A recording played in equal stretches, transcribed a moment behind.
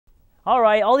All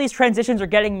right, all these transitions are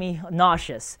getting me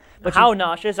nauseous. But how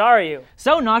nauseous are you?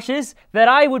 So nauseous that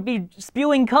I would be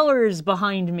spewing colors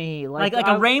behind me. Like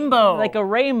a rainbow. Like a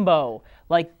rainbow.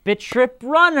 Like Bit.Trip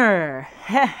runner.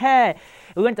 Heh.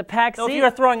 We went to PAX. So if you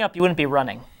were throwing up, you wouldn't be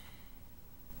running.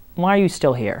 Why are you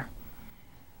still here?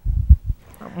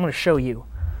 I'm going to show you.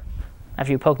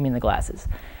 After you poke me in the glasses.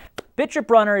 Bit.Trip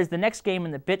Runner is the next game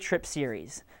in the Bit.Trip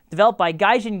series. Developed by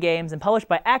Gaijin Games and published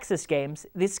by Axis Games,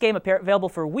 this game available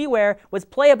for WiiWare was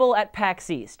playable at PAX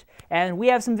East. And we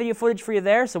have some video footage for you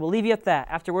there, so we'll leave you at that.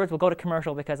 Afterwards, we'll go to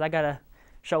commercial because I gotta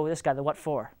show this guy the what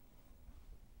for.